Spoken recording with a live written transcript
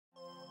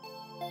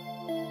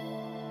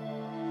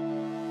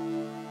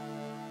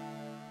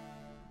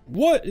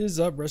What is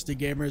up, Rusty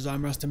Gamers?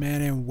 I'm Rusty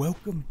Man, and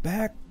welcome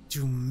back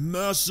to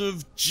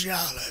Massive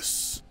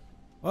Chalice.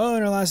 Well,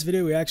 in our last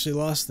video, we actually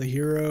lost the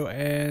hero,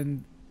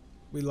 and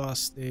we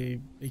lost a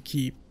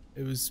keep.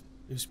 It was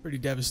pretty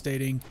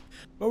devastating.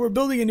 But we're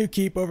building a new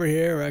keep over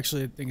here. Or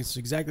actually, I think it's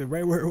exactly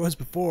right where it was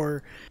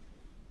before.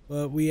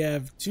 But we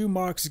have 2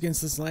 marks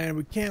against this land.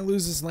 We can't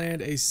lose this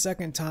land a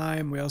second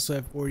time. We also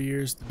have 4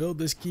 years to build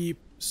this keep.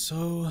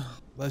 So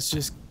let's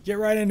just get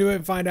right into it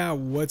and find out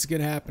what's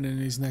going to happen in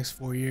these next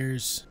 4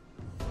 years.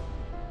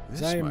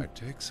 This might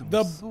take some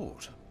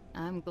thought.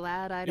 I'm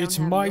glad I don't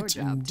have your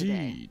job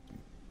indeed.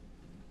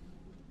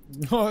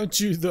 Today. Aren't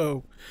you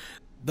though?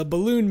 The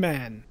balloon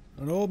man,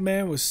 an old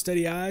man with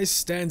steady eyes,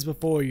 stands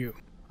before you.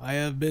 I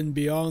have been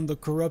beyond the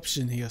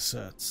corruption, he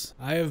asserts.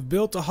 I have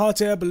built a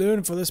hot air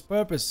balloon for this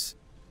purpose.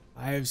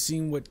 I have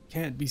seen what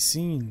can't be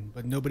seen,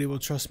 but nobody will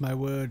trust my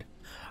word.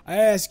 I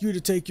ask you to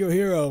take your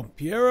hero,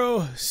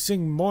 Piero,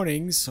 sing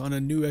mornings on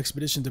a new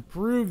expedition to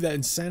prove that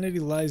insanity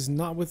lies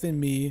not within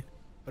me,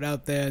 but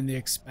out there in the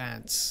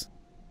expanse.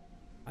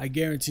 I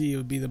guarantee it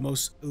will be the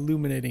most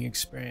illuminating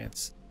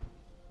experience.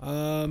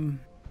 Oh,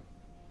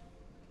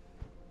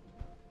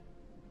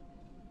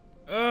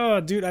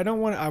 dude, I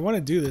want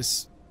to do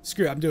this.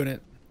 Screw it, I'm doing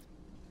it.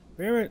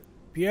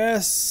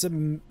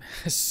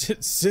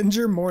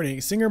 Singer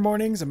Mornings.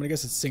 I'm gonna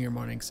guess it's Singer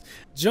Mornings.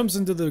 Jumps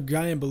into the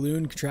giant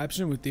balloon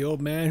contraption with the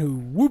old man who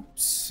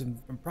whoops and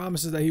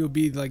promises that he will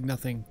be like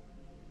nothing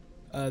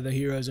the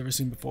hero has ever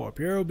seen before.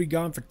 Piero will be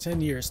gone for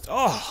 10 years.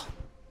 Oh,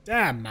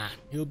 damn, man.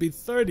 He'll be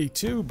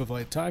 32 before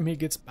the time he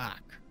gets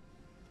back.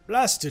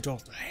 Blast it all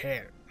to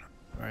hell.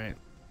 Alright.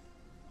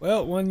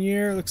 Well, 1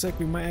 year. Looks like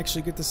we might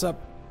actually get this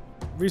up.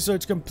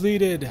 Research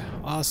completed.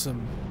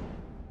 Awesome.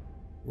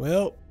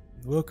 Well,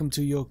 welcome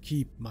to your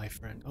keep, my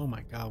friend. Oh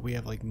my god, we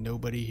have like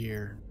nobody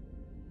here.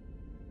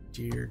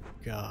 Dear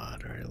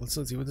god. Alright, let's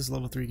see what this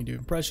level 3 can do.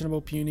 Impressionable,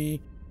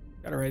 puny.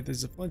 Gotta write this.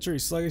 He's a flincher,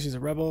 he's sluggish, he's a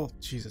rebel.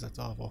 Jesus, that's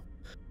awful.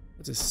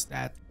 What's his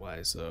stat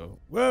wise though?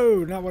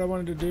 Whoa, not what I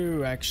wanted to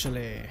do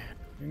actually.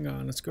 Hang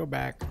on, let's go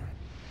back.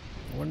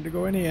 I wanted to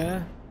go in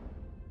here.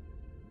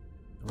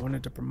 I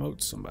wanted to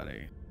promote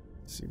somebody.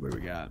 Let's see what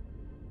we got.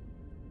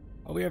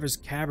 All we have is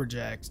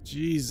caberjacks.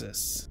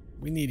 Jesus.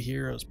 We need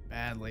heroes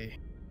badly.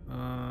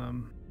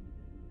 God,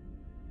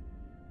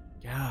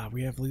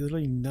 we have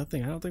literally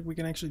nothing. I don't think we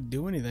can actually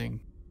do anything.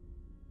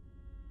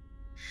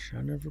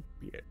 Son of a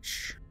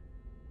bitch.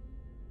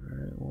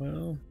 Alright,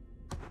 well.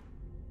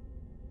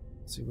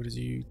 Let's see, what is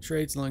you?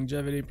 Traits,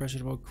 longevity,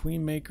 impressionable,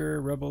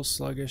 queenmaker, rebel,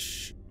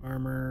 sluggish,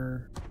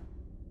 armor.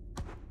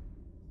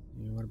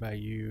 What about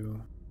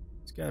you?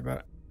 It's got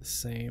about the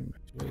same.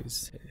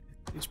 HP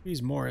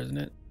is more, isn't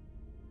it?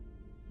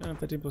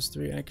 15 plus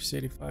 3,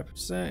 accuracy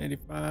 85%,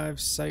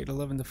 85, sight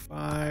 11 to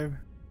 5.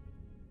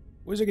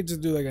 Wish I could just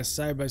do like a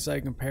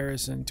side-by-side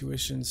comparison.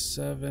 Tuition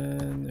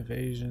 7,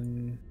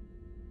 evasion.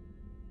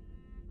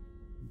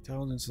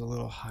 Intelligence a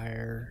little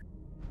higher.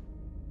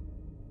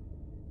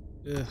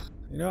 Ugh.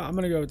 You know, I'm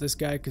gonna go with this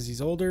guy because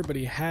he's older, but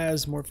he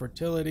has more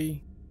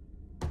fertility.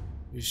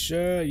 You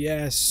sure?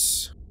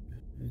 Yes.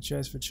 And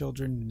chance for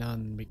children?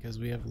 None, because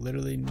we have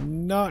literally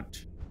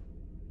not.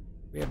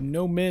 We have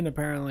no men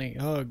apparently.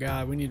 Oh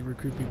god, we need to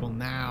recruit people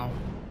now.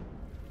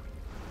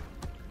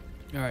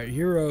 Alright,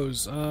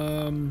 heroes.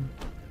 I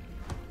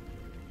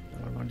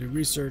want to do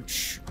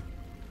research.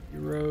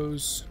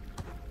 Heroes.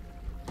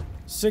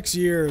 6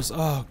 years.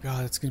 Oh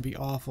god, it's gonna be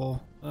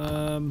awful.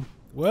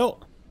 Well,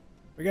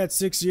 we got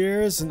 6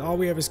 years and all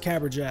we have is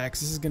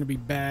caberjacks. This is gonna be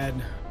bad.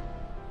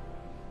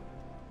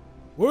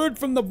 Word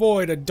from the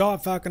void, a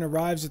dot falcon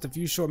arrives with a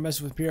few short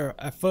messages with Pierre.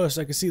 At first,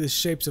 I could see the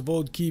shapes of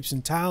old keeps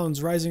and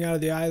towns rising out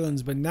of the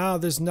islands, but now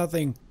there's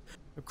nothing.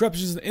 The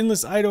corruption is an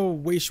endless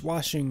endless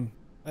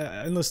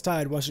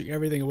tide washing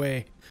everything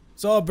away.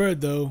 Saw a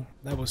bird though.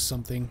 That was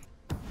something.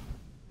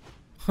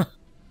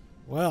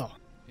 Well,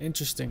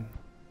 interesting.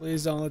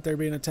 Please don't let there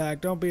be an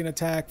attack. Don't be an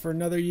attack for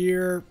another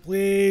year,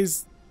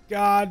 please.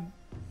 God,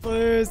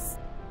 please.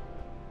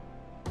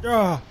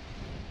 I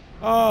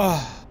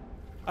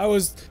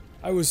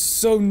was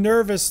so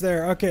nervous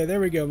there. Okay, there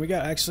we go. We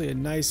got actually a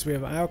nice, we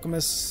have an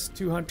alchemist,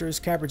 2 hunters,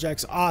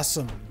 caberjacks.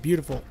 Awesome.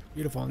 Beautiful.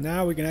 Beautiful.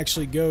 Now we can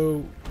actually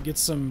go get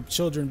some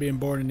children being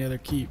born in the other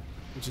keep,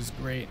 which is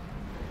great.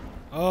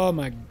 Oh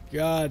my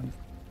god.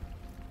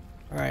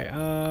 Alright,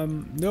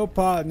 no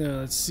pot.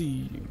 No, let's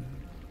see.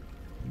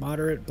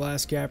 Moderate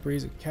blast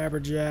capries, a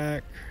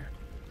caberjack.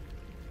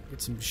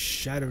 Get some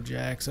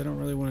shadowjacks. I don't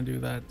really want to do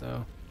that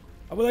though.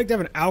 I would like to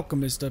have an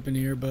alchemist up in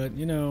here, but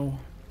you know.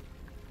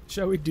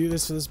 Shall we do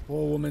this for this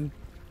poor woman?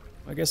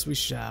 I guess we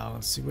shall.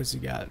 Let's see what's he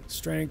got.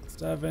 Strength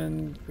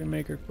 7,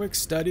 Queenmaker, quick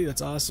study.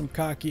 That's awesome.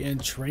 Cocky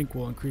and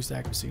tranquil, increased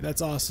accuracy.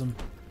 That's awesome.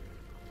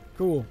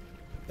 Cool.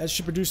 That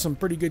should produce some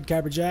pretty good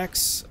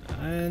caberjacks.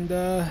 And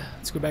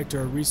let's go back to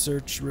our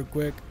research real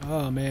quick.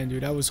 Oh man,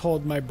 dude, I was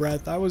holding my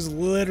breath. I was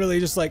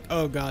literally just like,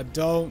 oh god,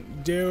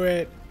 don't do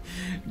it.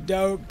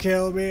 Don't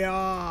kill me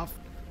off.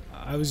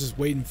 I was just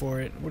waiting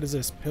for it. What is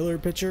this? Pillar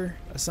pitcher?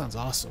 That sounds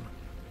awesome.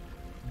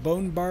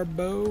 Bone barb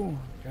bow.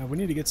 God, we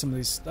need to get some of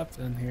these stuff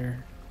in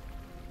here.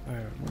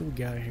 Alright, what do we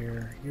got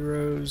here?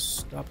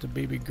 Heroes, adopt a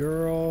baby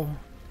girl.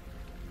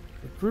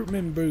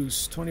 Recruitment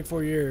boost,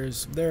 24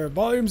 years. There are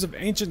volumes of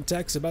ancient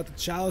texts about the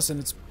Chalice and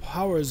its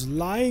powers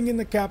lying in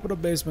the capital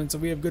basement, so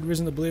we have good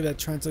reason to believe that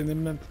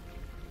translating them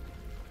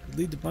would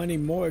lead to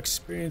finding more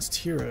experienced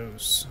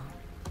heroes.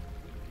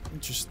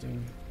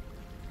 Interesting.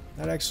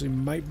 That actually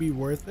might be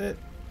worth it.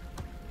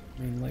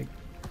 I mean, like,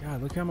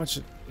 God, look how much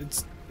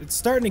it's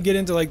starting to get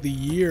into like the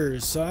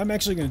years, so I'm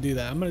actually going to do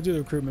that. I'm going to do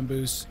the recruitment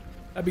boost.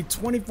 That'd be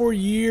 24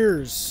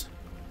 years.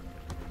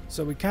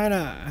 So we kind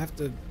of have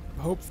to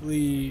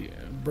hopefully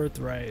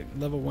birthright.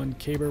 Level 1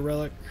 Caber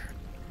relic.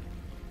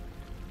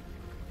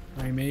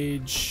 High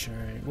mage.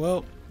 Alright,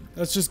 well,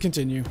 let's just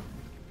continue.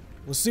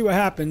 We'll see what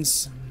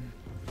happens.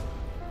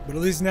 But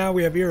at least now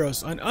we have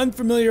Eros. An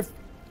unfamiliar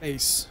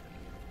face.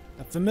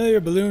 A familiar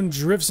balloon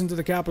drifts into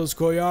the capital's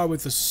courtyard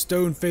with the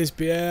stone-faced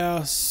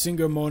Pierre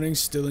Singer Morning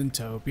still in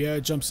tow.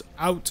 Pierre jumps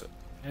out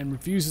and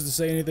refuses to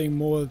say anything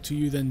more to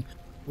you than,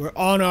 "We're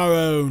on our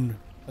own."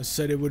 I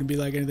said it wouldn't be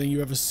like anything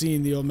you ever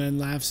seen. The old man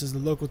laughs as the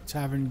local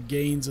tavern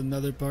gains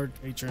another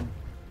patron.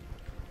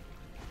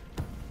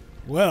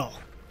 Well,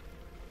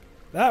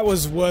 that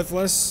was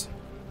worthless.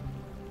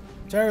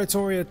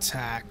 Territory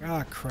attack.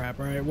 Ah, crap.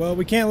 Alright, well,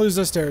 we can't lose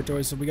this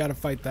territory, so we gotta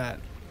fight that.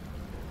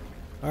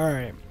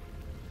 Alright.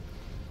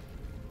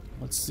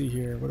 Let's see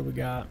here. What do we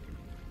got?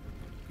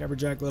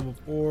 Caberjack level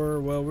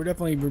 4. Well, we're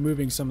definitely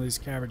removing some of these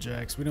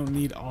Caberjacks. We don't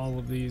need all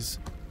of these.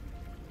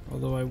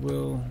 Although I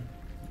will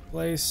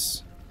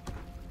replace.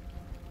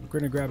 We're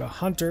going to grab a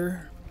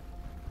hunter.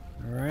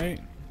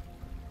 Alright.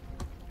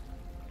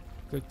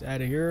 Click to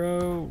add a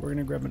hero. We're going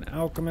to grab an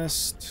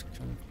alchemist.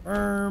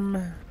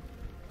 Confirm.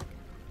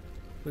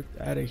 Click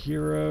to add a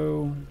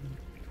hero.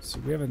 So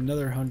we have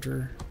another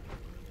hunter.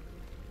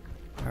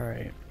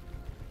 Alright.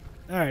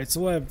 Alright, so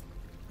we'll have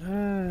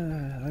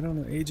I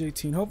don't know, age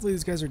 18. Hopefully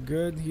these guys are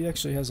good. He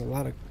actually has a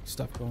lot of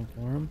stuff going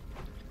for him.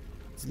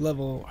 Let's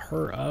level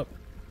her up.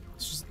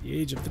 It's just the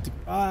age of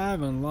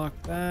 55.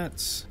 Unlock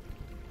that.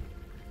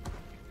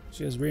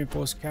 She has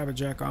reinforced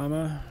Caberjack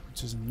armor,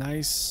 which is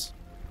nice.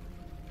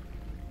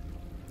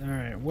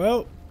 Alright,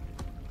 well.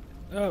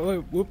 Oh, wait,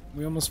 whoop.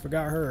 We almost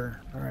forgot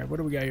her. Alright, what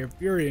do we got here?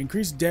 Fury.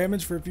 Increased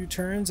damage for a few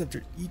turns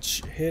after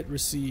each hit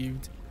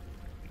received.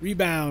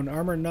 Rebound.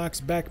 Armor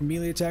knocks back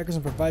melee attackers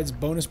and provides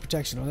bonus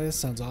protection. Oh, that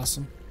sounds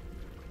awesome.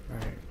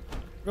 Alright.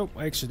 Oh,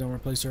 I actually don't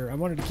replace her. I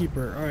wanted to keep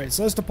her. Alright,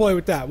 so let's deploy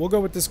with that. We'll go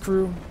with this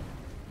crew.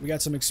 We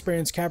got some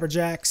experienced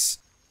Caberjacks,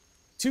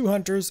 2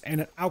 hunters, and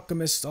an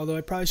alchemist. Although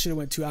I probably should have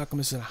went 2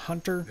 alchemists and a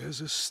hunter.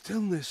 There's a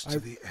stillness to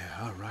the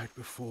air right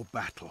before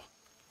battle.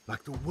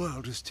 Like the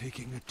world is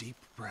taking a deep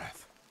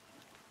breath.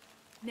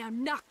 Now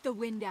knock the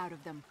wind out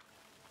of them.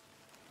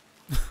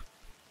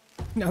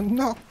 Now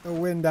knock the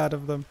wind out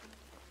of them.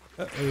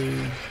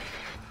 Uh-oh.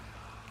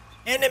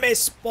 Enemy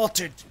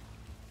spotted!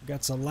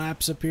 Got some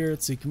laps up here.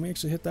 Let's see, can we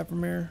actually hit that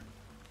from here?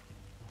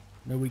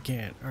 No, we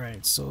can't.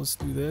 Alright, so let's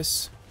do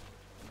this.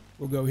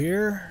 We'll go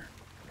here.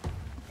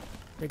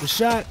 Take a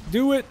shot.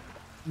 Do it!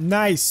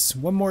 Nice!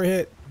 One more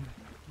hit.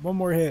 One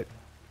more hit.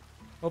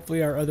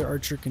 Hopefully our other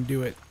archer can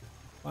do it.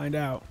 Find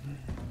out.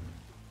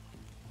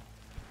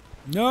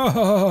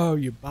 No,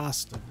 you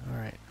bastard.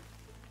 Alright.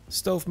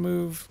 Stealth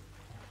move.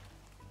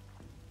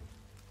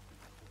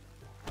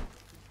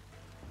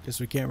 Guess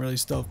we can't really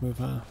stealth move,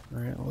 huh?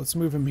 Alright, well, let's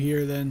move him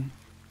here then.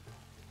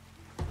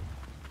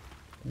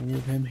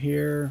 Move him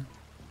here.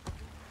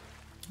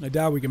 I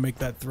doubt we can make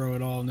that throw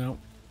at all, no.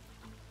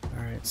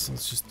 Alright, so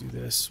let's just do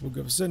this. We'll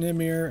go send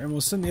him here, and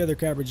we'll send the other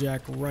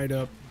Caberjack right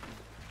up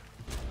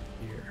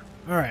here.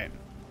 Alright.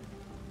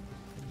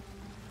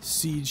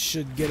 Siege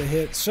should get a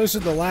hit. So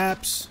should the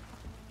laps.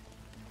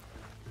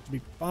 Should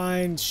be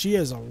fine. She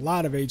has a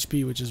lot of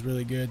HP, which is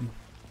really good.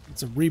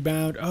 It's a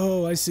rebound.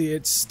 Oh, I see.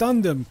 It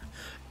stunned him.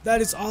 That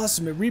is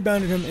awesome. It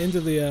rebounded him into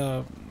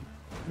the,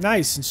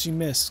 nice, and she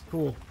missed.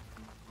 Cool.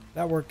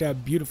 That worked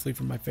out beautifully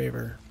for my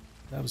favor.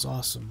 That was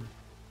awesome.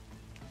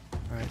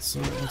 Alright, so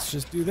let's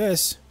just do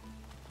this.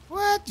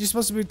 What? You're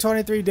supposed to be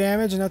 23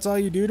 damage, and that's all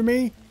you do to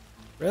me?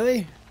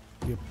 Really?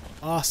 You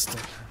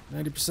bastard.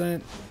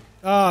 90%.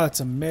 Oh,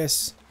 that's a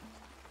miss.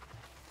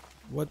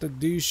 What the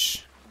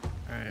douche.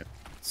 Alright,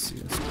 let's see.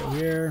 Let's go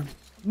here.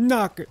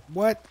 Knock it.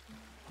 What?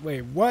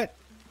 Wait, what?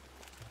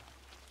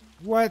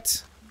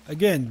 What?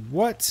 Again,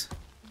 what?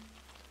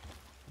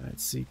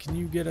 Let's see, can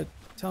you get a...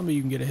 Tell me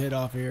you can get a hit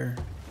off here.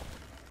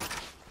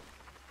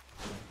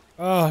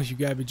 Oh, you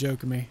gotta be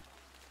joking me.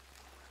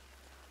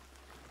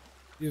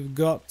 You've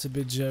got to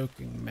be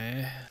joking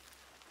me.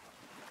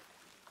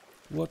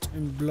 What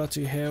in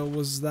bloody hell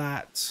was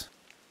that?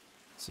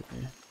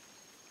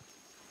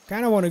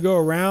 Kind of want to go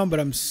around, but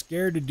I'm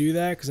scared to do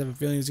that because I have a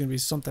feeling there's going to be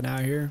something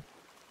out here.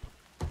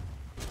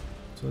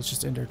 So let's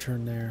just end our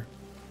turn there.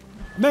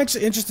 I'm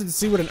actually interested to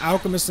see what an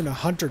alchemist and a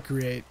hunter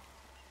create.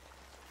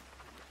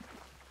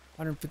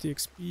 150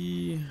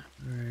 XP.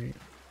 Alright.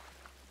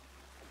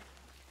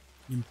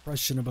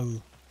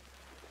 Impressionable.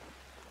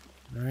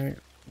 Alright.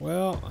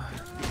 Well,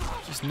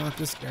 just knock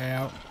this guy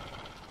out.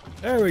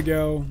 There we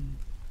go.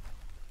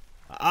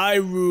 I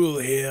rule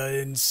here,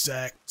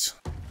 insect.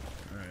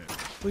 Alright,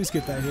 please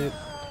get that hit.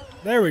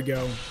 There we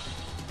go.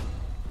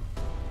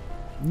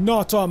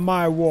 Not on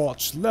my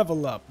watch.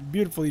 Level up.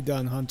 Beautifully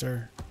done,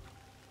 Hunter.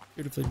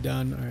 Beautifully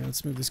done. Alright,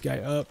 let's move this guy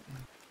up.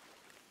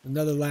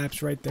 Another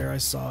lapse right there. I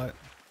saw it.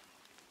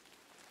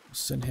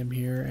 Send him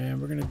here,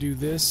 and we're gonna do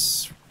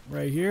this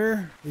right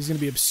here. He's gonna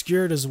be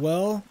obscured as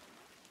well,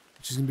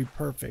 which is gonna be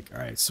perfect.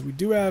 Alright, so we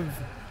do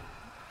have...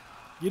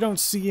 You don't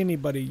see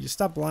anybody. You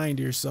stop lying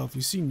to yourself.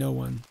 You see no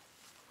one.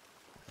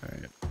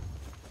 Alright.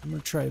 I'm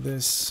gonna try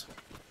this.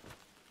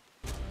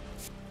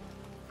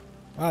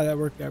 Wow, that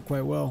worked out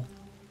quite well.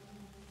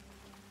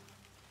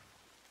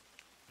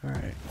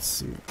 Alright, let's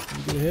see. Can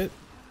we get a hit?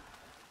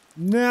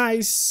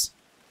 Nice!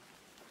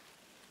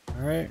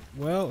 Alright,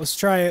 well, let's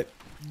try it.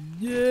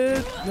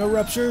 Yeah, no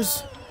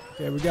ruptures.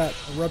 Okay, we got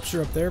a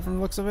rupture up there from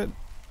the looks of it.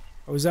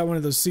 Oh, is that one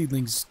of those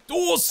seedlings?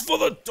 Doors for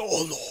the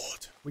Door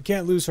Lord! We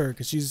can't lose her,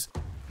 because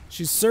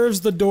she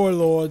serves the Door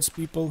Lords,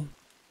 people.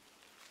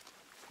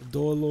 The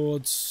Door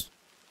Lords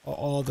are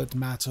all that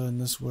matter in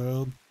this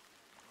world.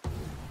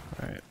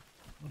 Alright,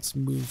 let's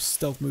move,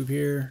 stealth move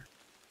here.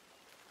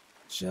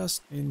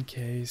 Just in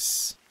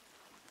case.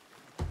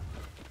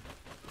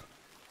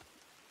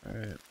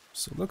 Alright,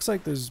 so it looks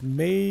like there's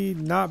may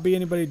not be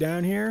anybody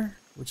down here,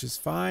 which is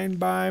fine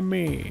by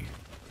me.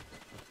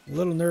 A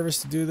little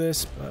nervous to do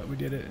this, but we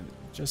did it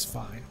just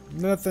fine.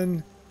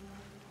 Nothing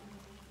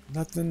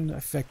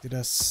affected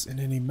us in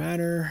any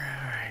manner.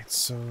 Alright,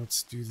 so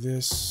let's do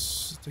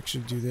this. Let's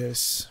actually do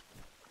this.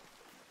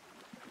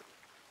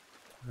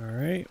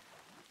 Alright.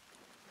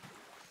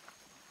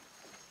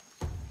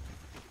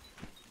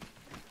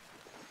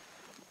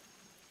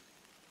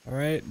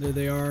 Alright, there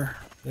they are.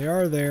 They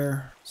are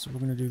there. So we're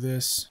going to do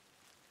this.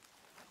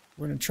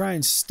 We're going to try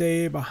and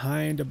stay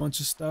behind a bunch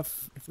of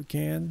stuff if we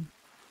can.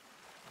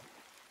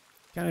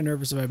 Kind of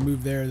nervous if I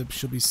move there that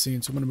she'll be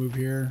seen, so I'm going to move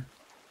here.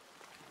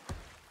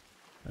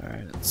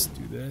 Alright, let's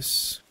do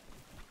this.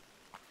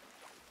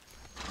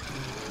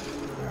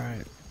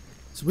 Alright.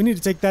 So we need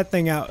to take that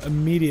thing out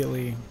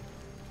immediately.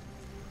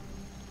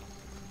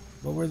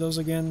 What were those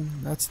again?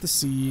 That's the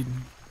seed.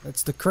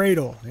 That's the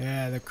cradle.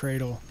 Yeah, the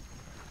cradle.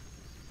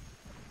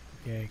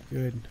 Okay,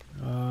 good.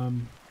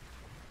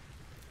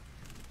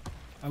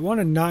 I want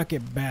to knock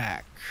it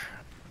back.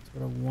 That's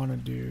what I want to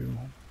do.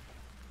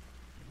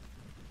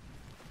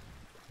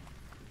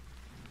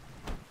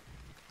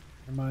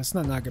 Come on, let's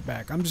not knock it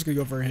back. I'm just going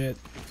to go for a hit.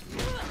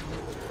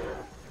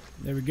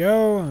 There we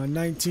go.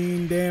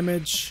 19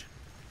 damage.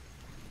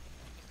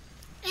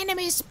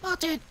 Enemy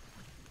spotted.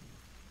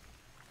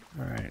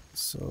 Alright,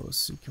 so let's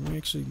see. Can we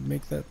actually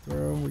make that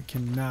throw? We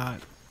cannot.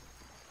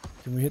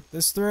 Can we hit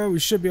this throw? We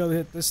should be able to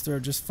hit this throw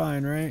just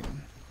fine, right?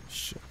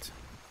 Shit.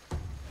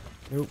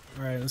 Nope.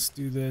 Alright, let's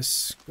do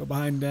this. Go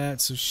behind that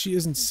so she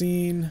isn't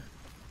seen.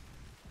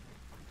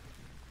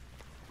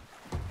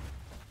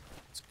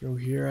 Let's go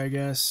here, I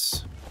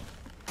guess.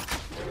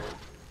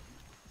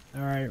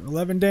 Alright,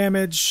 11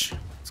 damage.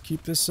 Let's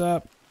keep this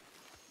up.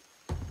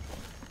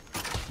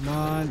 Come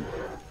on.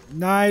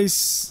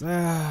 Nice.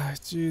 Ah,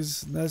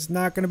 jeez. That's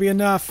not going to be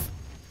enough.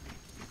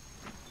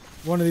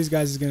 One of these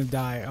guys is going to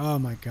die. Oh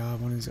my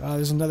god. One of these. Oh,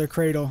 there's another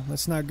cradle.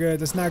 That's not good.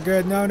 That's not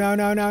good. No, no,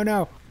 no, no,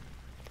 no.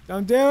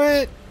 Don't do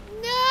it.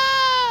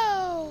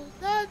 No!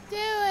 Don't do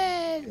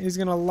it! He's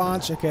going to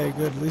launch. Okay,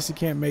 good. At least he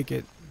can't make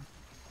it.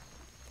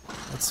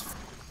 That's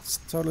it's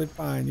totally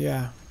fine.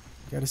 Yeah.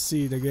 Got a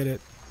seed. I get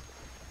it.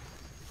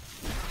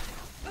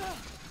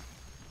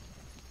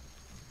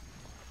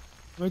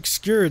 I'm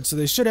obscured, so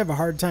they should have a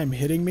hard time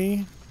hitting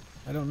me.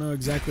 I don't know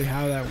exactly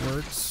how that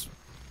works.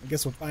 I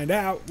guess we'll find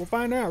out. We'll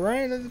find out,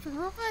 right? We'll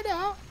find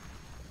out.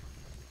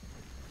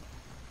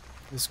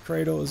 This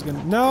cradle is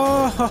gonna...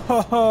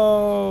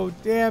 No!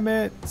 Damn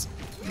it!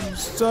 You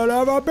son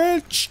of a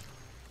bitch!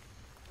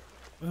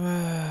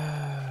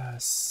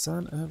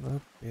 Son of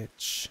a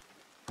bitch.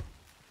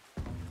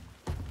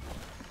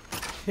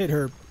 Hit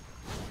her.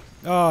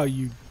 Oh,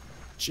 you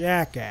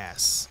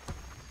jackass.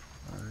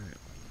 Alright.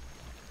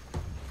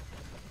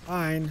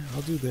 Fine,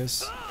 I'll do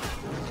this.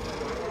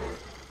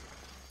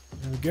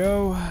 There we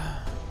go.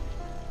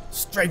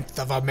 Strength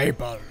of a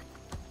maple.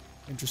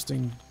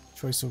 Interesting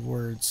choice of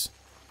words.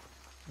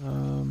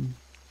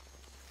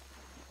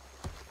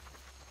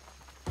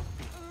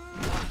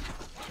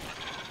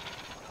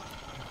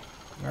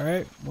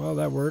 Alright, well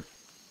that worked.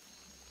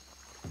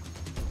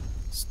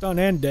 Stun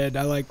and dead,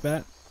 I like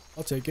that.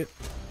 I'll take it.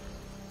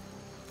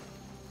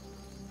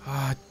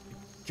 Ah,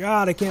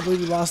 God, I can't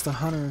believe we lost a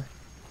hunter.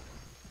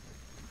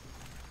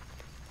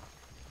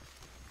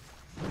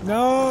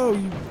 No,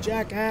 you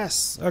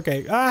jackass.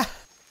 Okay,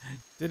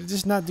 did it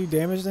just not do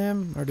damage to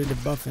him? Or did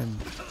it buff him?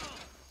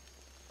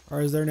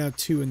 Or is there now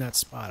 2 in that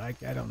spot? I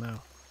don't know.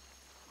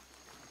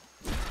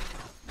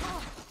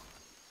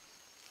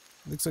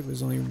 Looks like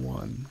there's only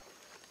 1.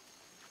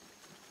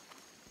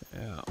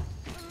 Yeah.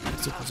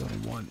 Looks like there's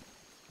only 1.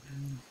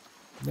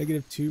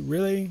 -2,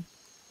 really?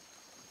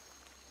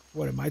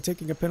 What, am I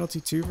taking a penalty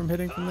too from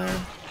hitting from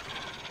there?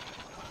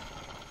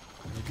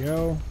 There we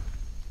go.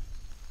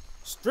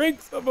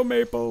 Strength of a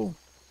maple.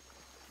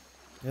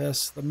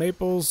 Yes, the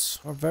maples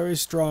are very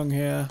strong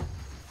here.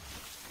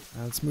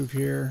 Let's move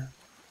here.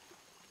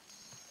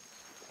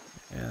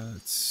 And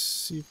let's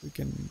see if we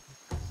can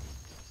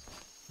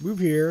move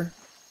here.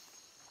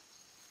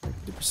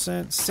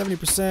 50%,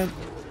 70%.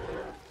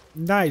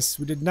 Nice,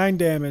 we did 9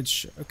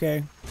 damage.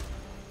 Okay.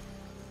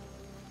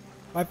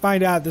 If I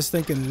find out this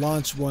thing can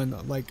launch one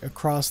like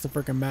across the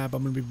freaking map,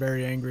 I'm gonna be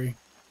very angry.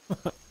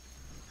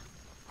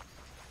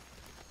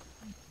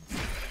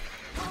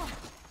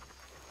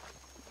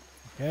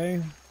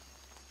 Okay.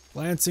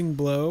 Lancing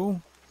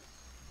blow.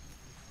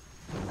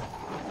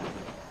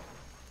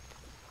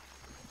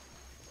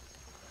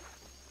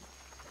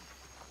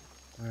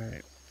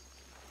 Alright.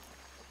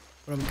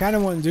 What I'm kind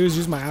of wanting to do is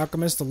use my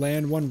alchemist to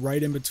land one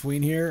right in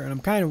between here. And I'm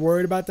kind of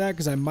worried about that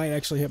because I might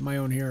actually hit my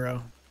own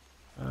hero.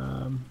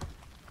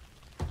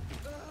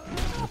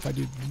 If I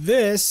do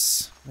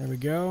this, there we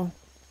go.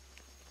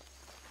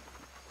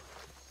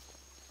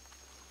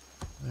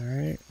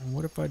 Alright, and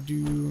what if I do,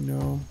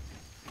 no.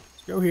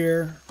 Let's go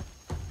here.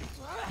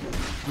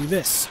 Do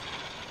this.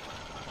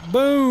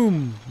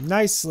 Boom!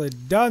 Nicely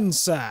done,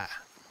 sir.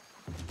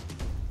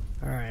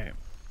 Alright.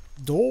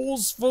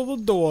 Doors for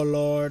the door,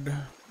 Lord.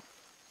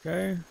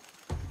 Okay.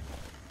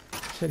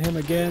 Hit him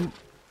again.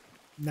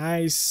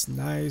 Nice,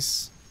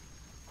 nice.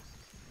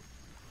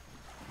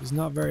 He's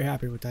not very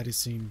happy with that, it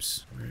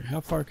seems. Alright,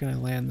 how far can I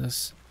land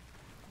this?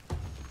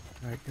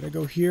 Alright, could I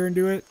go here and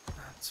do it?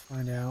 Let's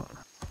find out.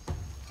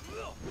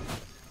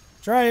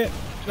 Try it.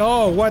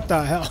 Oh, what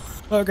the hell?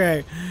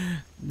 Okay.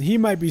 He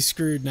might be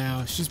screwed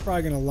now. She's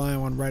probably going to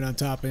land one right on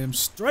top of him.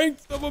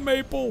 Strength of a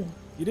maple.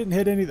 He didn't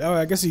hit any. Oh,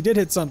 I guess he did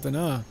hit something,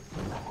 huh?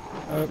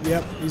 Oh,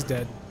 yep. He's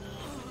dead.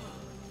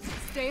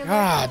 Stay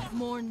God. alive.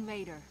 Mourn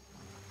later.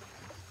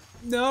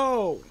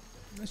 No.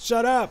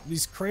 Shut up.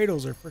 These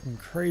cradles are freaking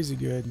crazy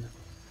good.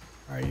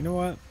 Alright, you know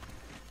what?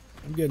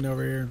 I'm getting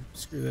over here.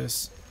 Screw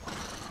this.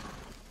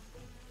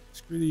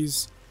 Screw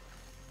these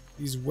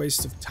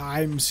waste of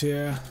times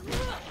here.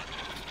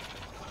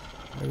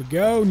 There we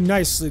go.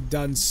 Nicely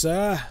done,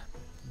 sir.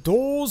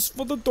 Doors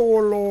for the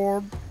door,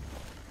 Lord.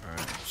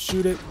 Alright,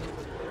 shoot it.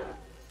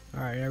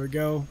 Alright, there we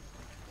go.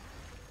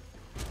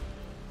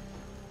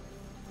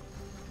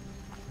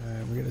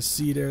 Alright, we got a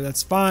seed there.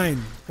 That's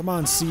fine. Come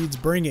on, seeds.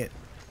 Bring it.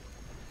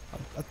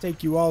 I'll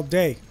take you all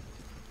day.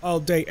 All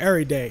day,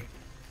 every day.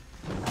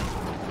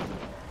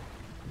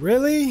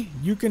 Really?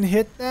 You can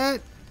hit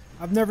that?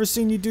 I've never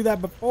seen you do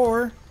that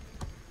before.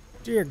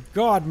 Dear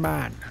God,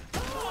 man.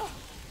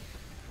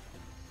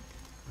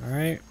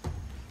 Alright.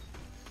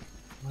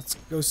 Let's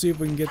go see if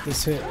we can get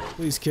this hit.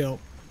 Please kill.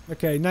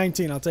 Okay,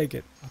 19. I'll take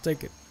it. I'll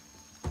take it.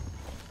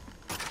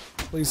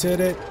 Please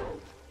hit it.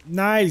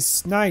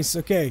 Nice. Nice.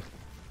 Okay.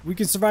 We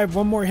can survive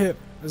one more hit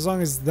as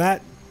long as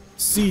that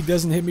seed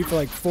doesn't hit me for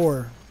like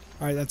 4.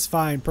 Alright, that's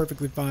fine.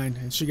 Perfectly fine.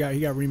 And he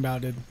got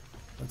rebounded.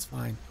 That's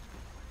fine.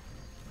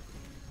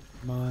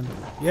 Come on.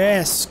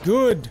 Yes.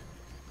 Good.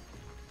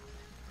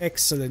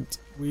 Excellent.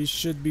 We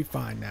should be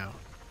fine now.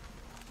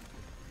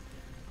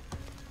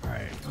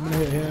 Alright, I'm gonna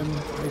hit him.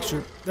 Make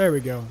sure. There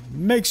we go.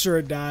 Make sure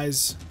it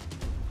dies.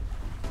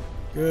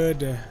 Good.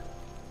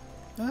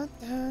 Dun,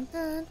 dun,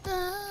 dun,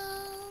 dun.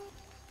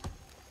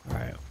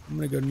 Alright, I'm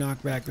gonna go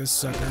knock back this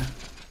sucker.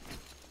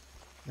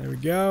 There we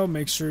go.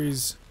 Make sure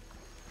he's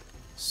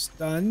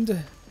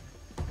stunned.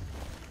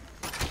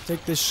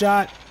 Take this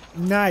shot.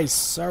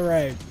 Nice.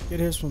 Alright, get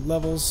here some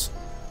levels.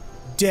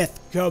 Death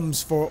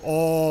comes for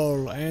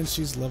all. And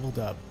she's leveled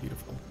up.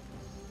 Beautiful.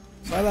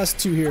 So I lost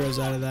 2 heroes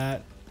out of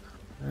that.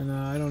 And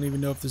I don't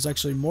even know if there's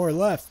actually more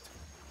left.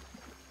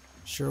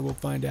 Sure, we'll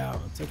find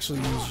out. Let's actually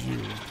use you.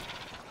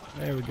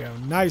 There we go.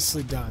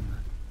 Nicely done.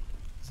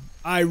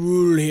 I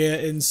rule here,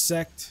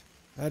 insect.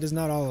 That is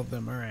not all of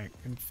them. Alright,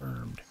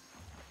 confirmed.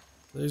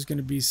 There's going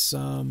to be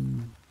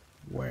some...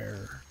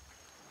 Where?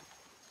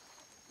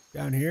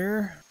 Down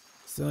here?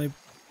 It's the only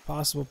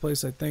possible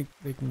place I think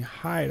they can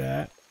hide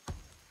at.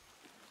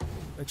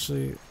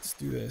 Actually, let's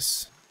do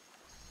this.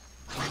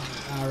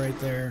 Ah, right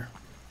there.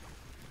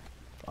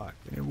 Fuck,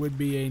 and it would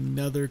be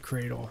another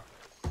cradle.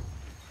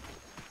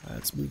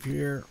 Let's move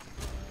here.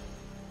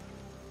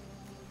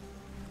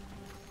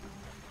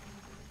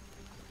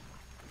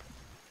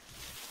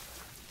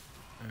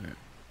 Right.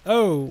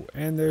 Oh,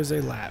 and there's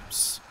a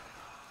lapse.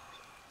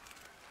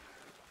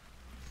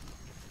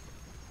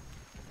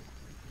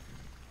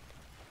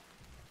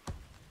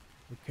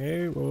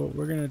 Okay, well,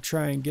 we're gonna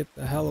try and get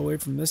the hell away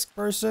from this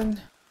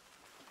person.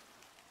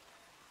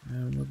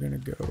 And we're gonna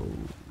go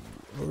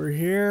over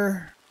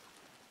here.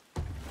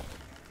 See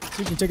if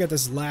we can take out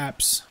this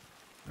lapse.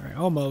 Alright,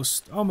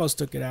 almost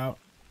took it out.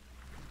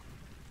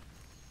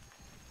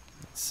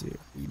 Let's see if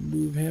we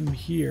move him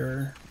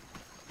here.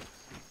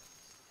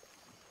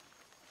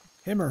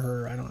 Him or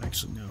her, I don't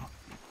actually know.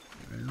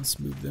 Alright, let's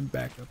move them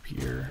back up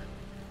here.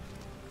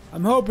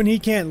 I'm hoping he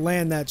can't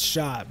land that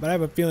shot, but I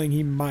have a feeling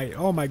he might.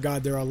 Oh my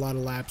god, there are a lot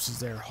of lapses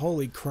there.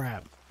 Holy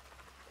crap.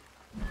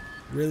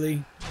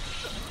 Really?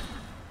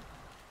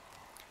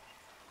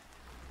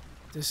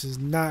 This is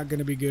not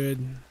gonna be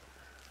good.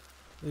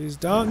 Please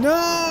don't.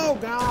 No,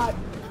 God.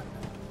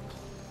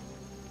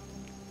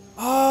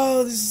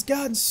 Oh, this has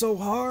gotten so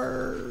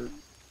hard.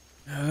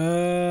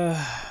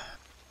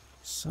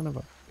 Son of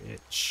a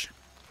bitch.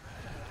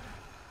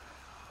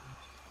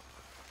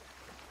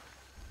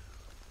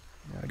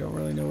 Yeah, I don't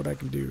really know what I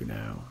can do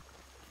now.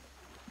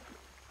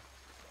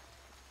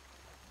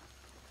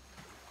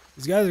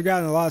 These guys have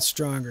gotten a lot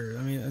stronger.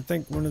 I mean, I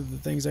think one of the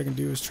things I can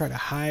do is try to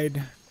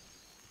hide.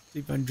 See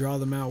if I can draw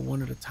them out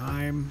one at a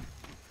time.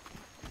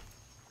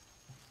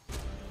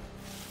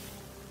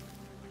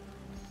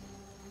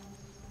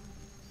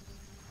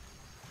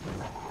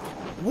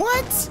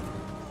 What?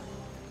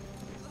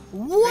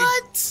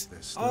 What?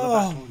 There's still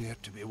a battle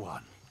yet to be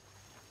won.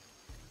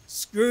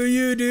 Screw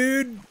you,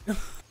 dude.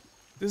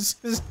 This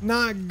is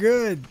not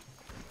good.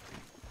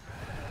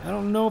 I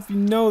don't know if you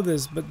know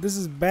this, but this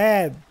is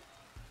bad.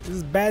 This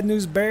is bad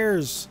news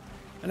bears.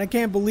 And I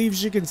can't believe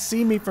she can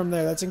see me from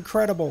there. That's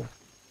incredible.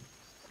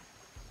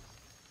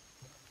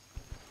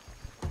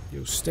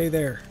 Yo, stay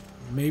there.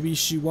 Maybe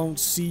she won't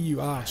see you.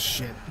 Ah,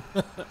 shit.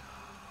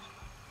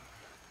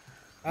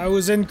 I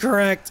was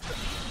incorrect.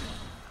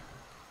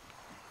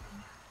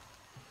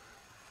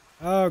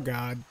 Oh,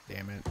 God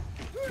damn it.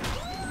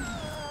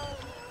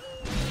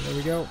 There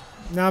we go.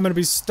 Now I'm gonna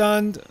be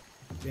stunned.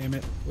 Damn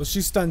it. Well,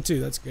 she's stunned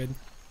too. That's good.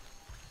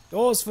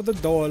 Doors for the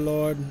door,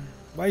 Lord.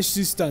 Why is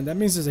she stunned? That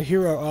means there's a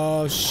hero.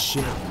 Oh,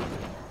 shit.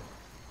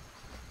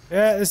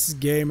 Yeah, this is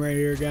game right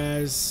here,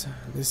 guys.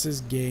 This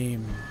is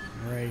game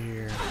right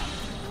here.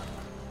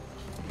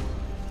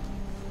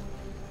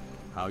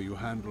 How you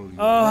handle your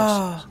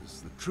losses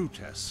is the true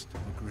test of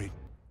a great...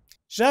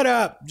 Shut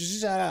up.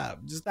 Just shut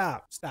up. Just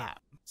stop. Stop.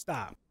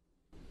 Stop.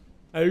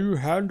 How you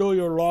handle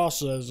your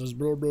losses is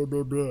blah, blah,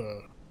 blah,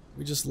 blah.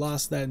 We just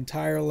lost that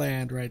entire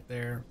land right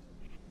there.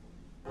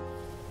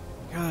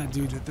 God,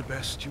 dude. You did the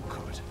best you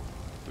could.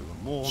 We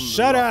were more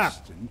Shut up!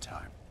 lost in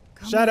time.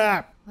 Shut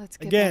up! Let's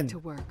get Again. back to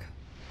work.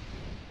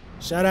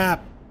 Shut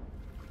up!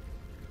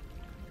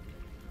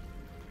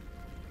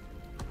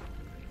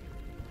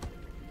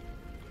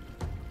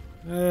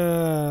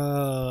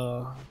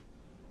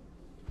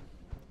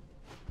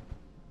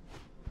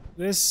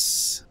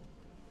 This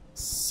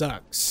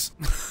sucks.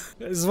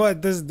 This is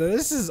what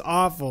this is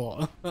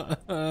awful.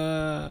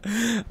 I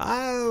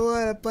don't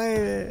want to play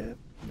it.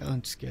 No,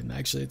 I'm just kidding.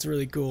 Actually, it's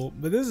really cool.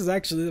 But this is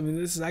actually, I mean,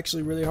 this is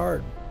actually really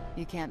hard.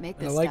 You can't make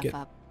I this like stuff it.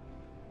 up.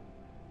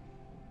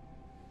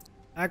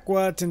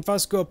 Aqua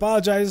Tinfusco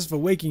apologizes for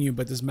waking you,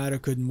 but this matter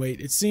couldn't wait.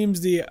 It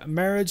seems the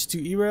marriage to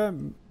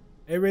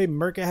Ere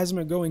Merca hasn't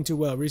been going too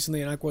well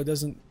recently, and Aqua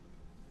doesn't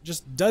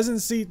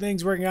see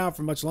things working out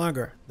for much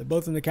longer. They're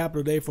both in the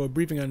capital today for a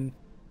briefing on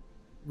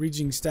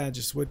reaching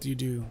status. What do you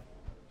do?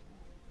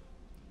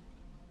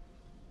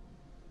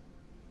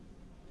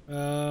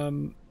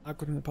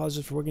 Aqua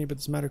apologizes for working, but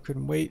this matter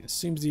couldn't wait. It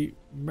seems the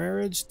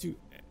marriage to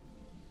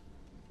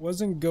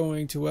wasn't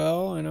going too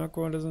well, and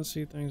Aqua doesn't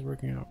see things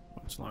working out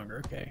much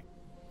longer. Okay.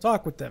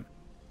 Talk with them.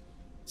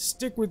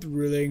 Stick with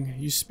ruling.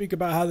 You speak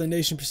about how the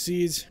nation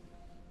proceeds.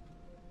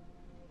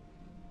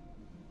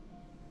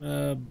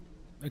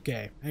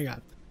 Okay, hang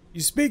on. You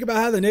speak about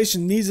how the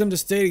nation needs them to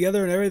stay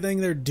together and everything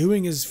they're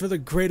doing is for the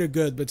greater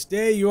good, but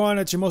today you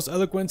aren't at your most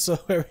eloquent, so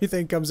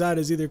everything comes out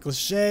as either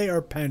cliche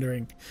or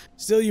pandering.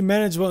 Still, you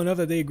manage well enough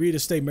that they agree to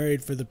stay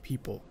married for the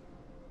people.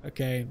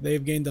 Okay,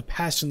 they've gained a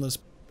passionless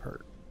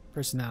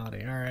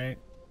personality, alright.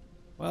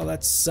 Well,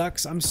 that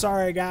sucks. I'm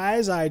sorry,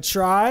 guys. I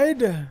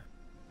tried.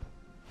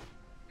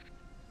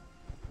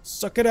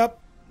 Suck it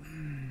up.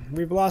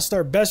 We've lost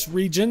our best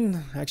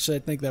region. Actually, I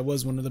think that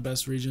was one of the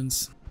best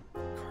regions.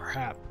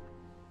 Crap.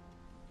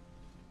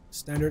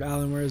 Standard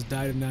Islandware has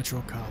died of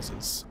natural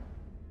causes.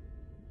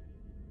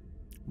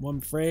 Well, I'm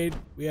afraid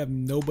we have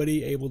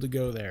nobody able to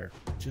go there.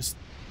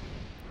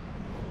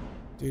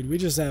 Dude, we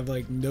just have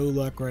like no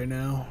luck right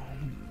now.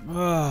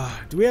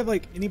 Do we have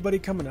like anybody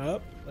coming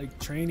up? Like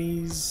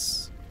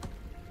trainees?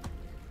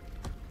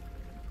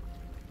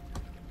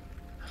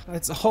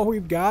 That's all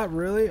we've got,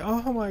 really?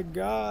 Oh my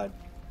god.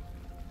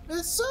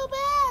 It's so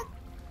bad.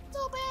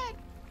 So bad.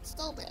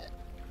 So bad.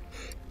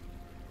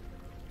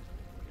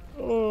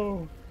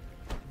 Oh.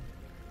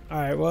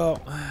 Alright, well,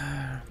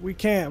 we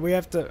can't. We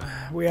have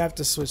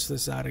to switch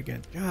this out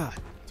again. God,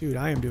 dude,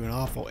 I am doing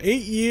awful.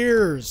 8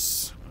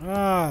 years.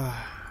 I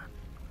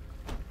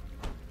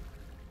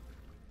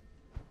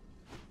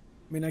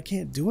mean, I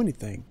can't do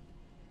anything.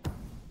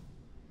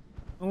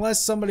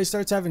 Unless somebody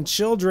starts having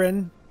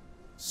children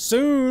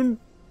soon.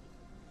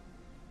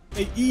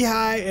 Hey,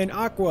 Ehai and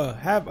Aqua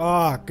have...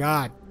 Oh,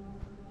 God.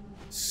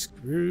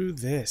 Screw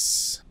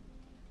this.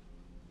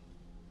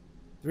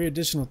 3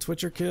 additional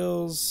Twitcher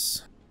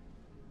kills.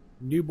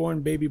 Newborn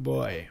baby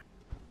boy.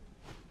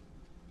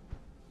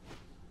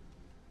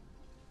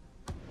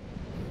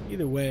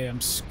 Either way, I'm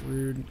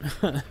screwed.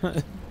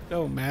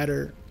 Don't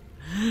matter.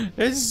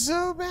 It's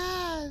so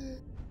bad.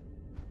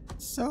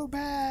 So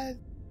bad.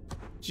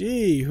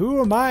 Gee,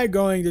 who am I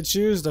going to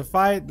choose to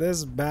fight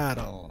this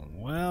battle?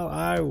 Well,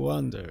 I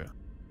wonder.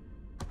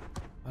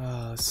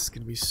 Oh, this is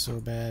gonna be so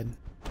bad.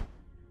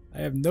 I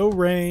have no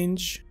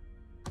range.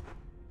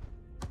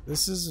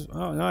 This is...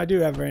 Oh, no, I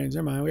do have range.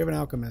 Never mind. We have an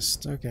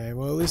alchemist. Okay,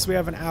 well, at least we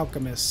have an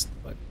alchemist.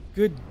 But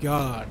good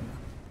God.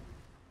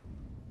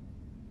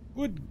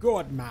 Good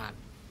God, man.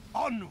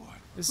 Onward!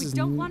 We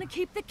don't want to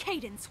keep the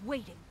Cadence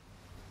waiting.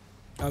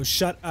 Oh,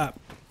 shut up.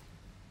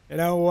 You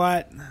know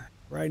what?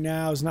 Right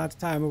now is not the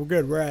time. We're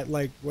good. We're at,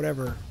 like,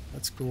 whatever.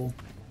 That's cool.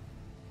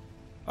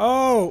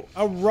 Oh,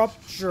 a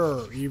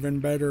rupture.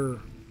 Even better.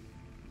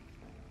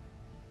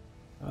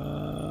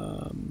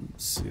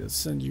 Let's see. Let's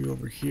send you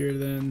over here,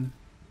 then.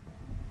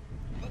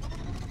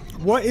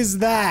 What is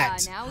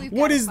that? Now we've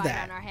What got a is fight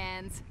that? on our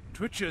hands.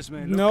 Twitchers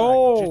may look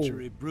No. like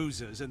jittery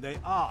bruisers, and they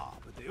are,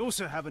 but they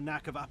also have a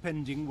knack of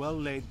upending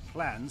well-laid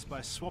plans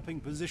by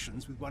swapping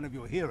positions with one of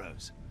your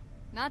heroes.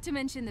 Not to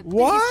mention the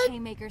What? biggest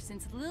haymaker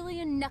since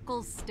Lillian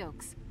Knuckles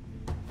Stokes.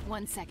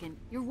 1 second,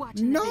 you're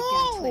watching the big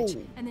guy twitch,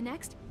 and the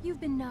next, you've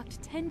been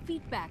knocked 10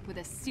 feet back with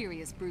a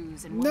serious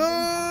bruise and wondering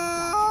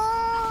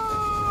how you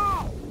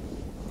got No!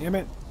 Damn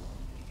it.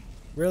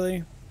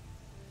 Really?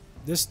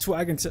 This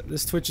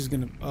this Twitch is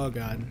gonna... Oh,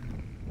 God.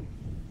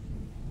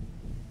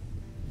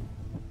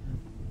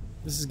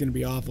 This is gonna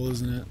be awful,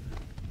 isn't it?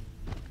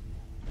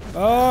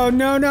 Oh,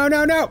 no, no,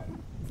 no, no!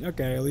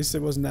 Okay, at least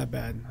it wasn't that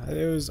bad.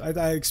 It was...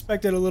 I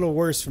expected a little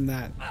worse from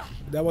that.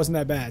 That wasn't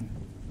that bad.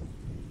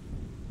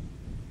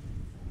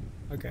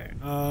 Okay,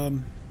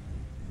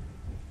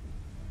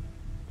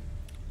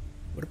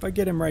 what if I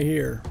get him right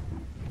here?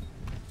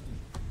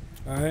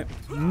 Alright.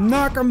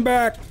 Knock him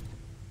back!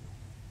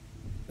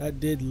 That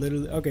did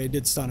literally... Okay, it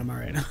did stun him,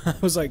 alright. I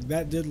was like,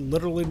 that did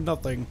literally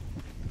nothing.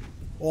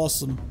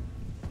 Awesome.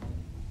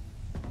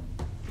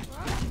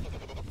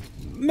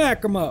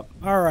 Smack him up!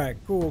 Alright,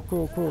 cool,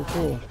 cool, cool,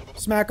 cool.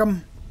 Smack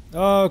him.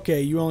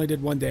 Okay, you only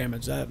did 1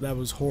 damage. That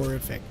was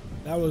horrific.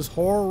 That was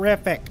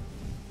horrific!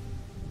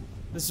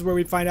 This is where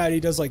we find out he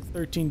does like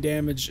 13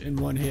 damage in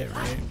 1 hit,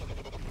 right?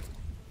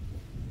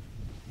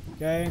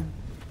 Okay.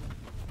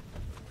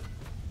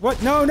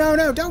 What? No, no,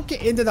 no! Don't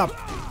get into the...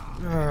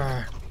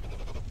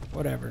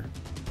 Whatever.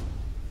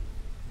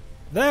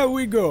 There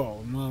we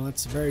go. Well,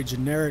 that's a very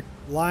generic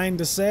line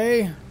to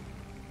say.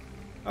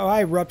 Oh,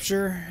 hi,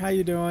 Rupture. How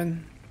you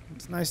doing?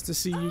 It's nice to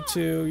see you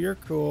too. You're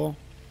cool.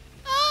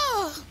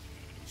 Oh,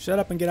 Shut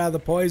up and get out of the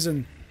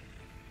poison.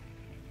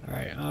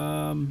 Alright,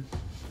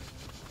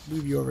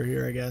 move you over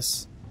here, I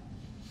guess.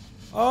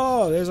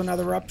 Oh, there's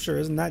another Rupture.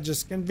 Isn't that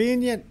just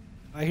convenient?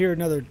 I hear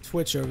another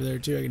Twitch over there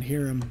too. I can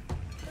hear him.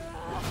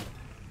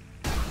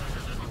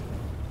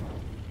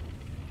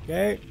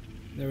 Okay,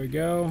 there we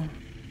go.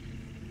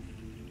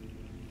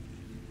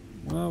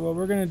 Well, what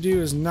we're gonna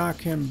do is knock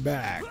him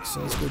back.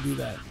 So let's go do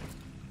that.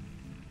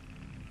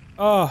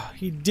 Oh,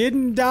 he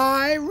didn't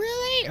die?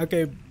 Really?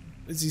 Okay,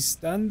 is he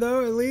stunned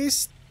though, at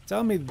least?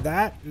 Tell me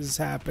that is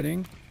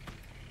happening.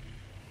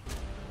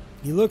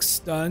 He looks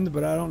stunned,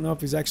 but I don't know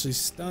if he's actually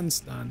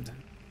stunned.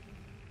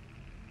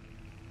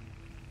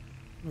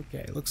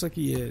 Okay, looks like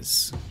he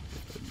is.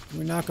 Can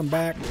we knock him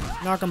back?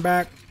 Knock him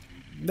back.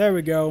 There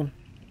we go.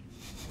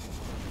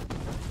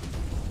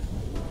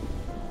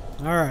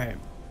 Alright.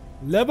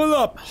 Level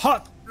up!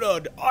 Hot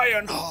blood,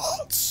 iron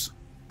hearts!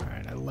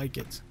 Alright, I like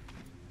it.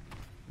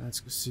 Let's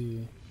go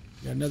see.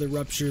 Got another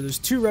Rupture. There's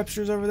 2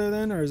 Ruptures over there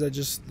then, or is that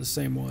just the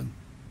same one?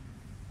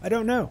 I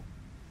don't know.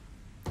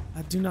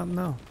 I do not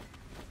know.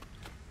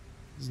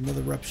 There's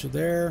another Rupture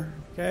there.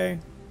 Okay.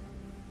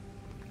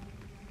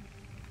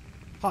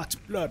 Hot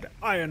blood,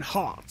 iron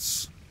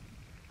hearts.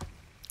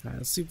 Alright,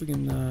 let's see if we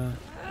can,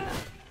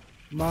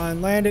 come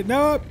on, land it.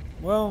 Nope!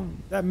 Well,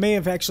 that may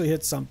have actually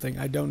hit something.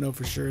 I don't know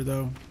for sure,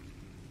 though.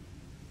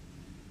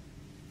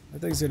 I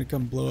think it's gonna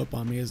come blow up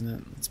on me, isn't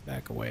it? Let's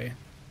back away.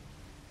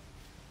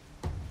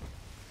 I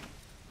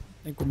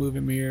think we'll move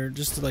him here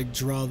just to, like,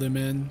 draw them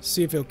in.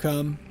 See if he'll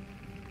come.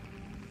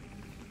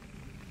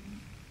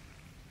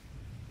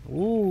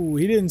 Ooh,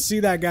 he didn't see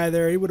that guy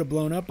there. He would have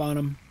blown up on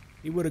him.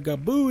 He would have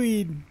got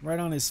buoyed right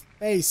on his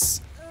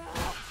face.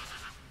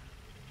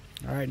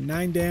 Alright,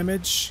 9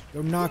 damage.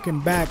 Go knock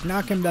him back.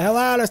 Knock him the hell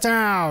out of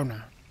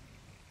town.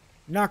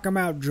 Knock him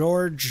out,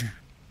 George.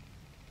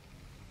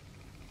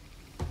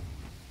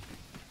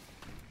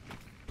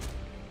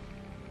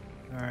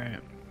 Alright.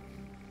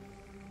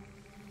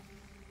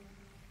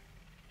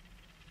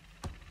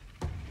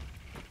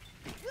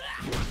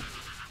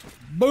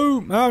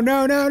 Boom! Oh,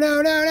 no, no, no,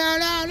 no, no,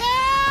 no,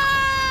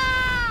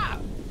 no!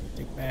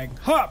 Dick bag.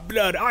 Hot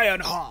blood, iron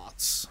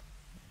hearts!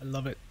 I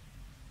love it.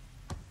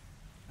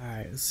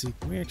 Alright, let's see.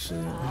 Can we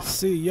actually... Let's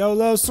see.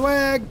 YOLO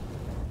swag!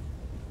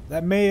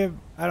 That may have...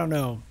 I don't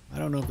know. I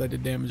don't know if that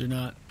did damage or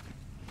not.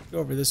 Go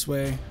over this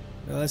way.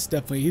 No, that's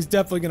definitely... He's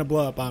definitely gonna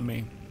blow up on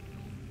me.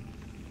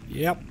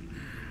 Yep.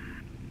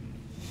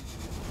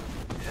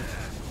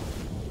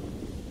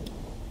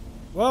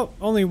 Well,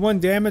 only 1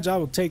 damage. I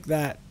will take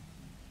that.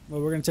 Well,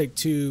 we're gonna take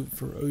 2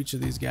 for each of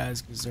these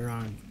guys because they're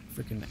on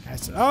freaking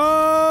acid.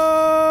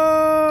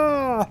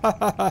 Oh!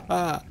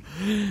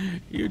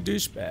 You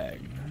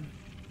douchebag.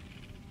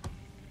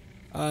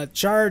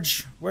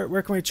 Charge.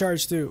 Where can we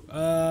charge to?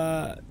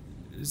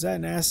 Is that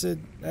an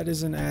acid? That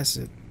is an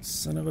acid.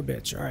 Son of a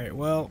bitch. Alright,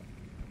 well.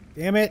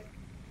 Damn it.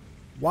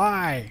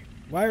 Why?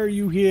 Why are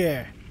you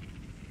here?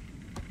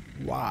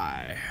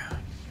 Why?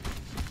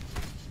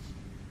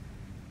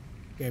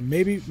 Okay,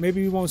 maybe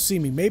he won't see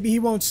me. Maybe he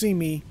won't see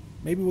me.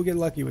 Maybe we'll get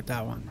lucky with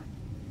that one.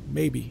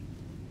 Maybe.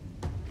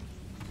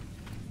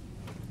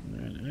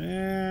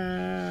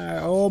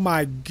 Oh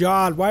my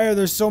god, why are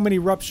there so many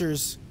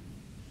ruptures?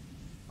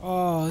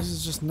 Oh, this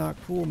is just not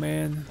cool,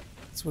 man.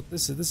 That's what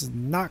this is. This is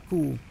not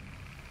cool.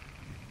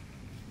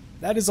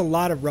 That is a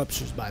lot of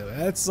ruptures, by the way.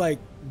 That's like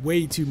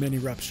way too many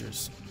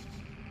ruptures.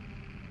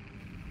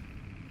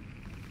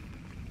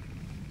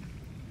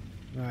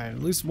 Alright,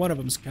 at least one of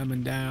them's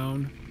coming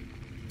down.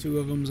 Two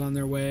of them's on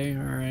their way.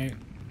 Alright.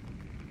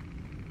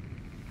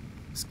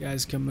 This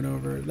guy's coming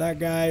over. That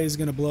guy is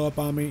gonna blow up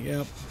on me.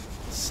 Yep.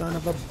 Son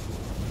of a...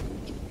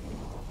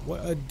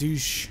 What a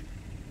douche.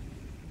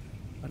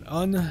 An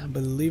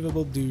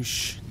unbelievable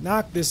douche.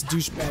 Knock this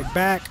douchebag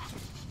back.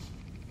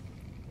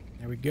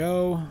 There we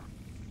go.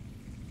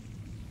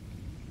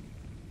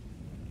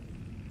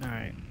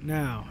 Alright,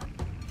 now.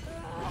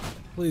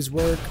 Please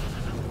work.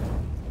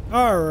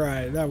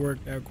 Alright, that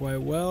worked out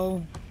quite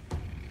well.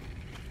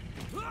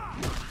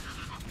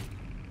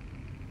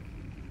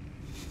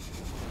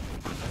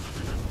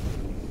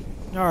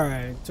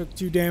 Alright, took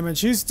 2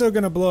 damage. He's still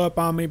gonna blow up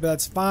on me, but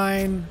that's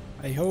fine.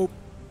 I hope.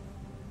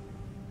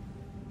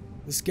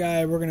 This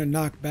guy we're gonna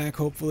knock back,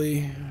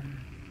 hopefully.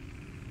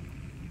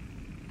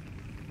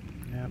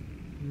 Yep.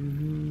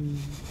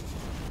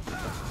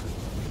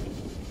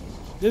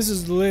 This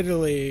is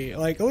literally,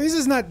 like, at least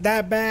it's not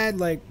that bad.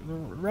 Like,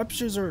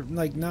 ruptures are,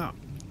 like, not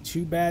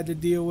too bad to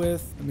deal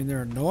with. I mean,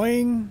 they're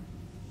annoying,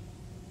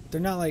 but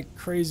they're not, like,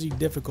 crazy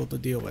difficult to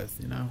deal with,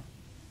 you know?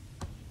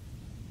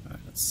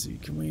 Alright, let's see.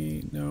 Can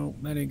we... No,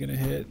 that ain't gonna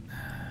hit.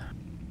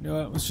 You know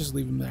what? Let's just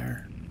leave him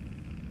there.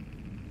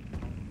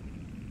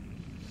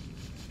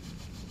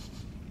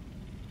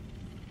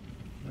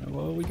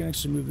 Well, we can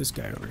actually move this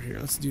guy over here.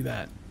 Let's do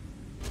that.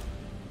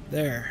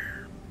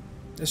 There.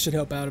 This should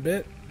help out a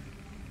bit.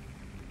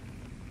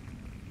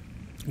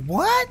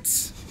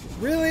 What?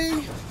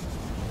 Really?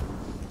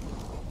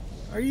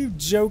 Are you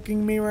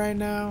joking me right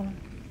now?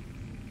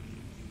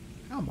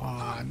 Come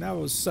on, that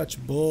was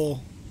such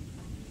bull.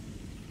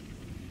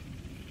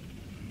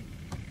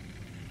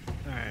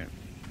 Alright.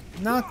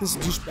 Knock this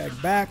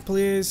douchebag back,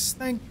 please.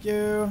 Thank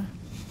you.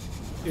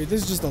 Dude,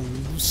 this is just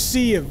a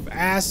sea of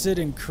acid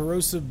and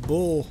corrosive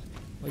bull.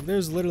 Like,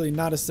 there's literally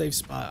not a safe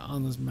spot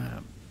on this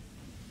map.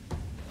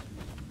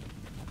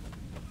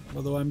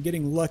 Although I'm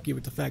getting lucky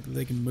with the fact that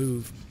they can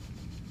move.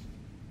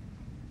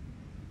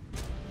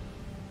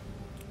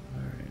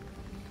 Alright.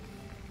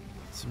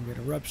 So we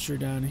got a rupture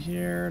down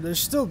here. There's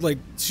still like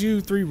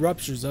 2-3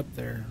 ruptures up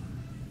there.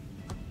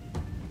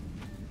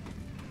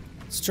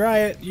 Let's try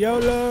it.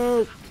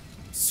 YOLO!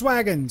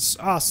 Swaggins!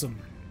 Awesome.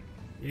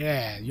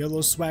 Yeah, YOLO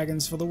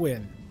Swaggins for the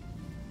win.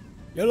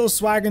 YOLO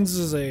Swaggins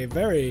is a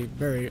very,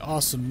 very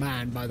awesome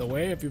man, by the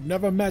way, if you've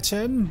never met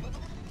him.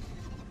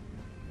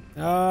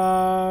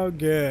 Oh,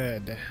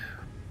 good.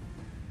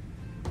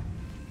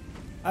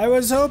 I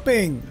was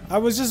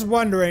just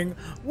wondering,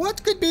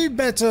 what could be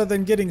better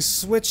than getting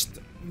switched,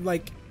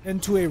 like,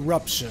 into a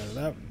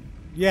rupture?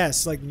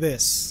 Yes, like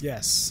this,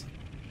 yes.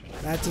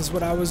 That is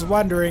what I was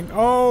wondering.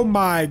 Oh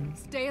my...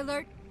 Stay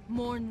alert,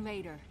 mourn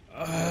later.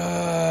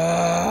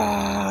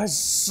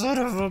 Son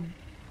of a...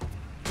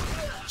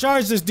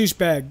 Charge this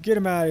douchebag. Get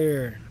him out of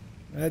here.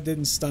 That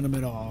didn't stun him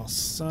at all.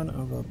 Son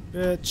of a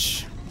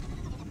bitch.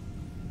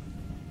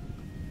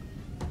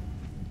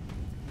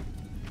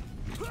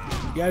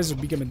 You guys are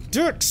becoming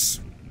dicks.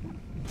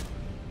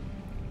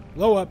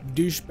 Blow up,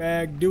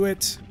 douchebag. Do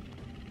it.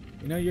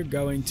 You know you're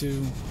going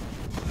to.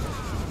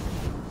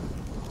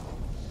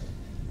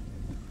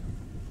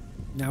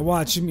 Now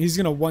watch him. He's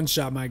gonna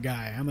one-shot my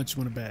guy. How much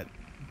you want to bet?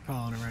 I'm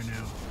calling it right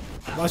now.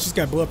 Watch this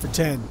guy blow up for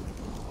 10.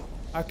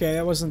 Okay,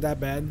 that wasn't that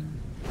bad.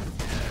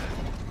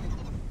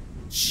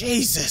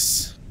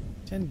 Jesus!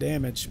 10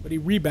 damage, but he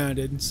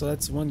rebounded, so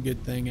that's one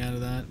good thing out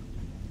of that.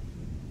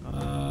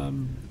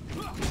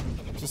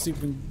 Just see if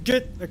we can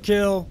get a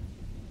kill.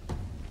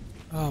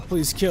 Oh,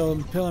 please kill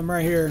him. Kill him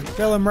right here.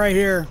 Kill him right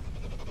here.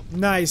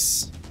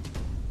 Nice.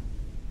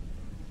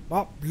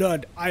 Oh,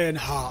 blood, iron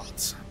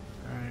heart.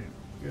 Alright,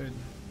 good.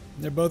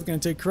 They're both going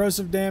to take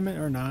corrosive damage,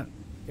 or not.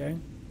 Okay.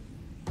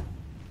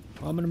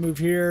 Well, I'm going to move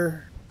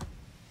here.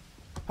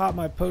 Pop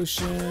my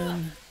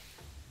potion.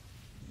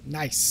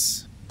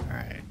 Nice.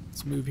 Alright,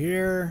 let's move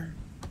here.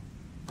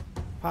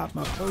 Pop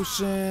my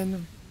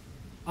potion.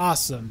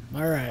 Awesome.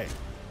 Alright.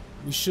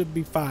 We should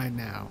be fine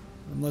now.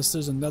 Unless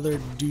there's another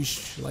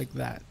douche like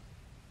that.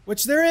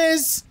 Which there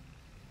is!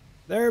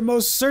 There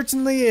most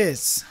certainly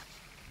is.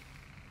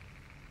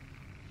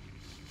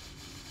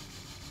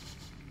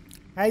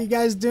 How you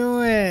guys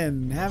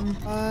doing? Having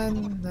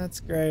fun? That's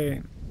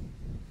great.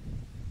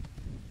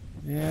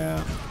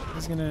 Yeah.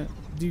 He's gonna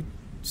do...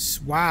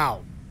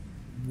 Wow.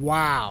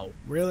 Wow.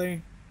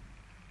 Really?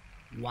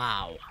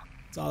 Wow.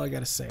 That's all I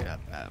gotta say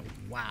about that.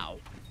 Wow.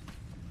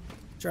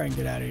 Try and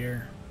get out of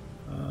here.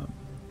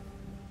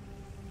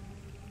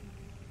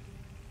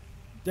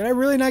 Did I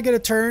really not get a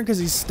turn because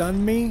he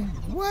stunned me?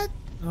 What?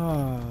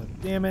 Oh,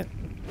 damn it.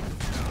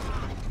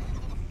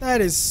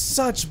 That is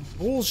such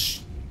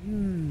bullshit.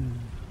 I'm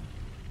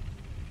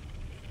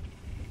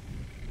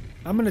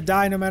gonna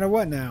die no matter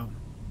what now.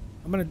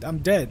 I'm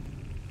dead.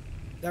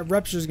 That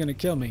rupture is gonna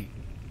kill me.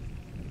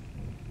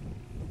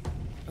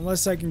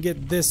 Unless I can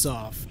get this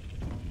off.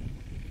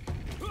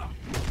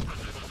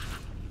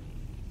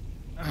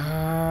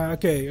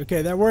 Okay,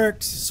 that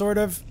worked, sort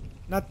of.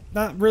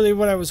 Not really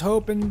what I was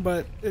hoping,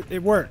 but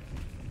it worked.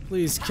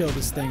 Please kill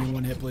this thing in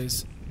one hit,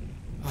 please.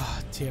 Oh,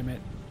 damn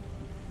it.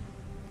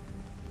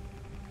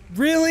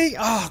 Really?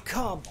 Oh,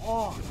 come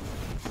on.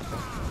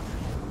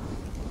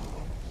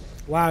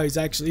 Wow, he's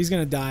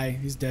gonna die.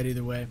 He's dead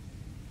either way.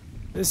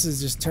 This is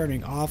just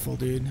turning awful,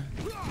 dude.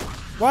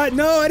 What?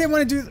 No, I didn't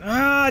want to do.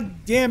 Ah,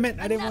 damn it!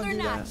 I didn't want to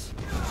do that.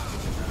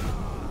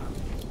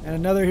 And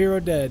another hero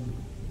dead.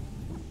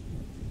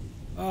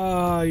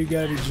 Oh, you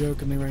gotta be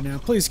joking me right now.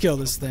 Please kill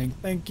this thing.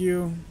 Thank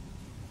you.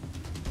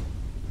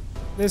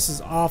 This is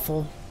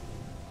awful.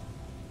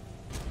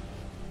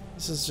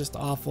 This is just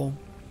awful.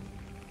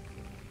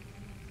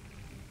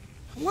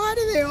 Why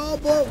do they all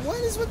blow? What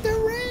is with their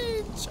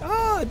range?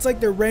 Oh, it's like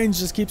their range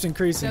just keeps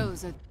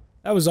increasing.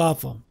 That was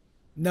awful.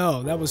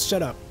 No, that was...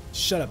 Shut up.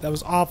 Shut up. That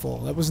was awful.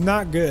 That was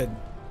not good.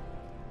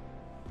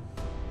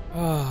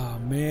 Oh,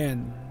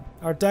 man.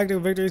 Our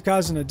tactical victories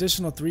caused an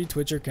additional 3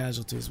 Twitcher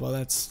casualties. Well,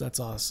 that's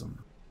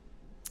awesome.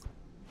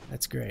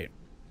 That's great.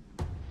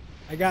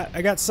 I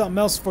got something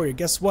else for you.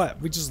 Guess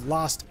what? We just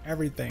lost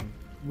everything.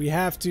 We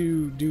have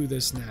to do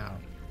this now.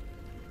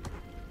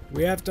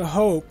 We have to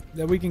hope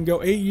that we can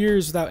go 8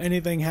 years without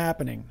anything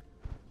happening.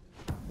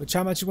 Which,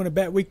 how much you want to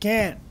bet we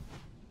can't?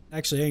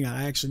 Actually, hang on.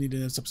 I actually need to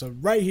do this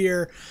episode right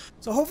here.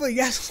 So hopefully you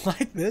guys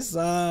like this.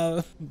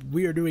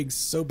 We are doing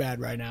so bad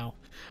right now.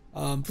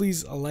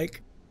 Please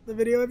like the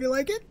video if you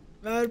like it.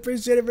 I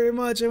appreciate it very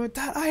much. And with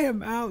that, I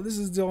am out. This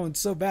is going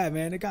so bad,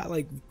 man. It got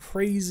like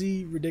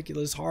crazy,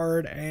 ridiculous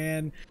hard.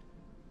 And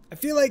I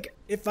feel like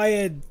if I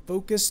had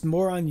focused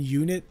more on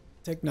unit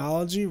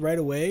technology right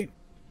away,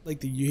 like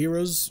the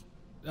heroes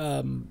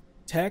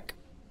tech,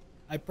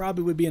 I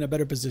probably would be in a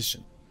better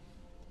position.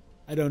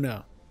 I don't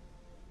know.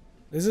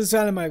 This is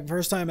kind of my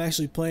first time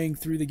actually playing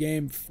through the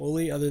game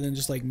fully, other than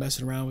just like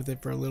messing around with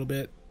it for a little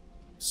bit.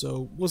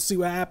 So we'll see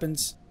what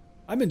happens.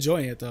 I'm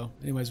enjoying it though.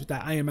 Anyways, with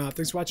that, I am out.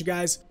 Thanks for watching,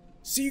 guys.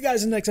 See you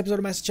guys in the next episode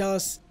of Master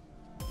Chalice.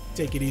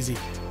 Take it easy.